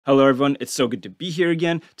Hello everyone, it's so good to be here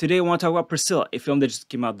again. Today I want to talk about Priscilla, a film that just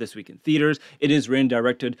came out this week in theaters. It is written and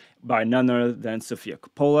directed by none other than Sofia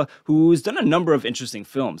Coppola, who's done a number of interesting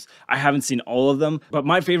films. I haven't seen all of them, but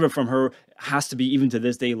my favorite from her has to be, even to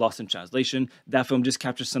this day, Lost in Translation. That film just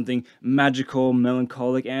captures something magical,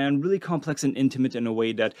 melancholic, and really complex and intimate in a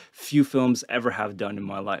way that few films ever have done in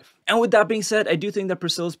my life. And with that being said, I do think that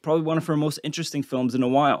Priscilla is probably one of her most interesting films in a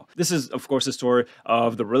while. This is, of course, the story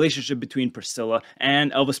of the relationship between Priscilla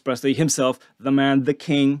and Elvis Presley himself, the man, the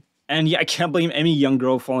king. And yeah, I can't blame any young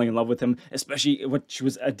girl falling in love with him, especially when she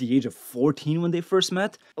was at the age of 14 when they first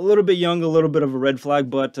met. A little bit young, a little bit of a red flag,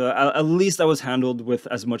 but at least that was handled with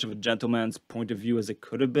as much of a gentleman's point of view as it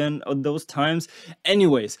could have been at those times.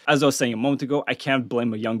 Anyways, as I was saying a moment ago, I can't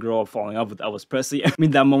blame a young girl falling in love with Elvis Presley. I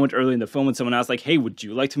mean, that moment early in the film when someone asked like, hey, would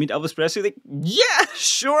you like to meet Elvis Presley? Like, yeah,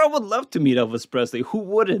 sure, I would love to meet Elvis Presley. Who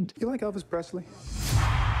wouldn't? You like Elvis Presley?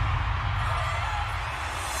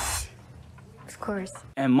 Of course.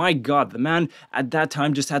 And my god, the man at that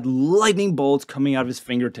time just had lightning bolts coming out of his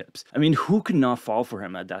fingertips. I mean, who could not fall for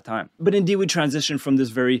him at that time? But indeed, we transition from this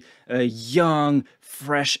very young,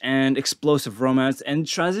 fresh, and explosive romance and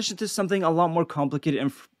transition to something a lot more complicated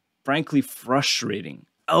and frankly frustrating.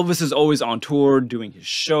 Elvis is always on tour, doing his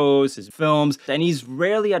shows, his films, and he's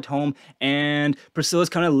rarely at home, and Priscilla's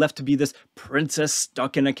kind of left to be this princess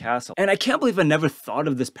stuck in a castle. And I can't believe I never thought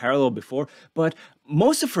of this parallel before, but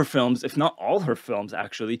most of her films, if not all her films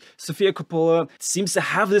actually, Sofia Coppola seems to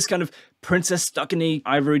have this kind of princess stuck in a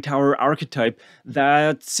ivory tower archetype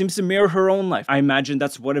that seems to mirror her own life. I imagine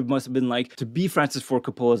that's what it must have been like to be Francis Ford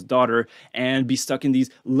Coppola's daughter and be stuck in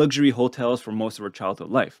these luxury hotels for most of her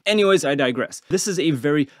childhood life. Anyways, I digress. This is a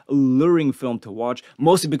very alluring film to watch,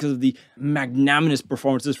 mostly because of the magnanimous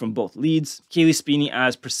performances from both leads. Kaylee Spiney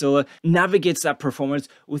as Priscilla navigates that performance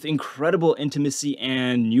with incredible intimacy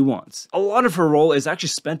and nuance. A lot of her role is actually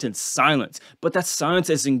spent in silence, but that silence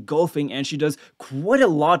is engulfing and she does quite a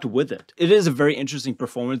lot with it. It is a very interesting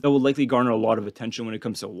performance that will likely garner a lot of attention when it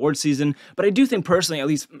comes to award season, but I do think personally, at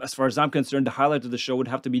least as far as I'm concerned, the highlight of the show would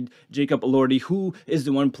have to be Jacob Elordi, who is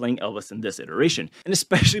the one playing Elvis in this iteration. And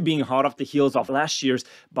especially being hot off the heels of last year's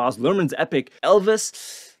Baz Luhrmann's epic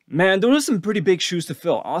Elvis, man, there was some pretty big shoes to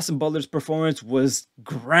fill. Austin Butler's performance was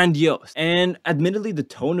grandiose. And admittedly, the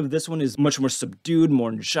tone of this one is much more subdued, more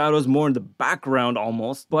in the shadows, more in the background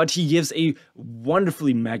almost, but he gives a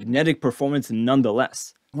wonderfully magnetic performance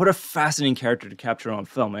nonetheless. What a fascinating character to capture on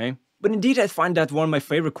film, eh? But indeed, I find that one of my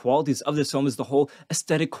favorite qualities of this film is the whole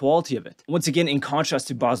aesthetic quality of it. Once again, in contrast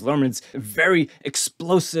to Baz Luhrmann's very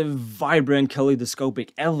explosive, vibrant,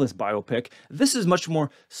 kaleidoscopic Elvis biopic, this is much more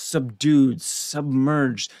subdued,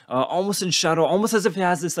 submerged, almost in shadow, almost as if it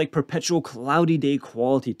has this like perpetual cloudy day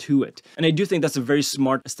quality to it. And I do think that's a very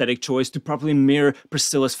smart aesthetic choice to properly mirror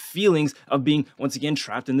Priscilla's feelings of being, once again,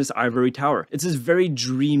 trapped in this ivory tower. It's this very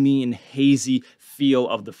dreamy and hazy feel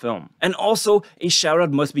of the film. And also, a shout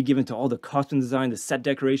out must be given to all the costume design, the set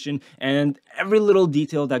decoration, and every little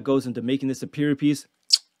detail that goes into making this a period piece.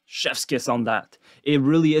 Chef's kiss on that. It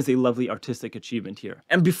really is a lovely artistic achievement here.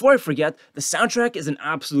 And before I forget, the soundtrack is an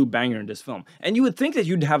absolute banger in this film. And you would think that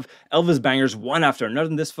you'd have Elvis bangers one after another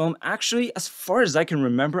in this film. Actually, as far as I can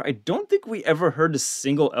remember, I don't think we ever heard a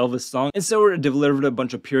single Elvis song. Instead, we delivered a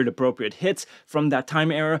bunch of period appropriate hits from that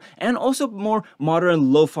time era, and also more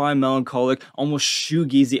modern, lo-fi, melancholic, almost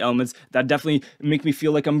shoegazy elements that definitely make me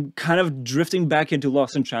feel like I'm kind of drifting back into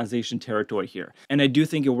Lost in Translation territory here. And I do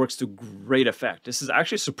think it works to great effect. This is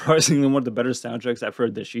actually surprisingly one of the better soundtracks I've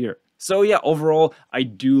heard this year. So yeah, overall, I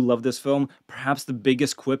do love this film. Perhaps the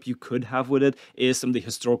biggest quip you could have with it is some of the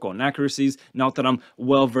historical inaccuracies. Not that I'm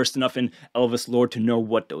well versed enough in Elvis lore to know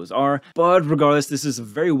what those are, but regardless, this is a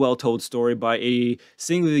very well told story by a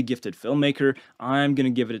singularly gifted filmmaker. I'm gonna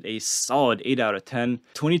give it a solid 8 out of 10.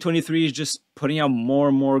 2023 is just putting out more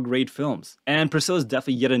and more great films, and Priscilla is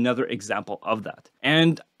definitely yet another example of that.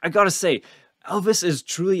 And I gotta say, Elvis is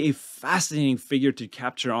truly a fascinating figure to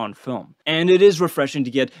capture on film, and it is refreshing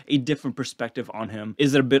to get a different perspective on him.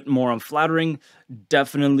 Is it a bit more unflattering?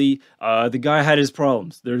 Definitely. The guy had his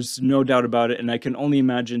problems, there's no doubt about it, and I can only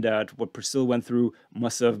imagine that what Priscilla went through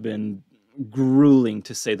must have been grueling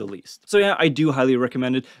to say the least. So yeah, I do highly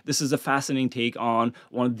recommend it. This is a fascinating take on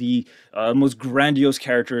one of the most grandiose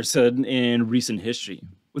characters in recent history.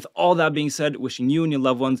 With all that being said, wishing you and your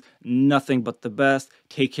loved ones nothing but the best.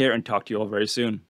 Take care and talk to you all very soon.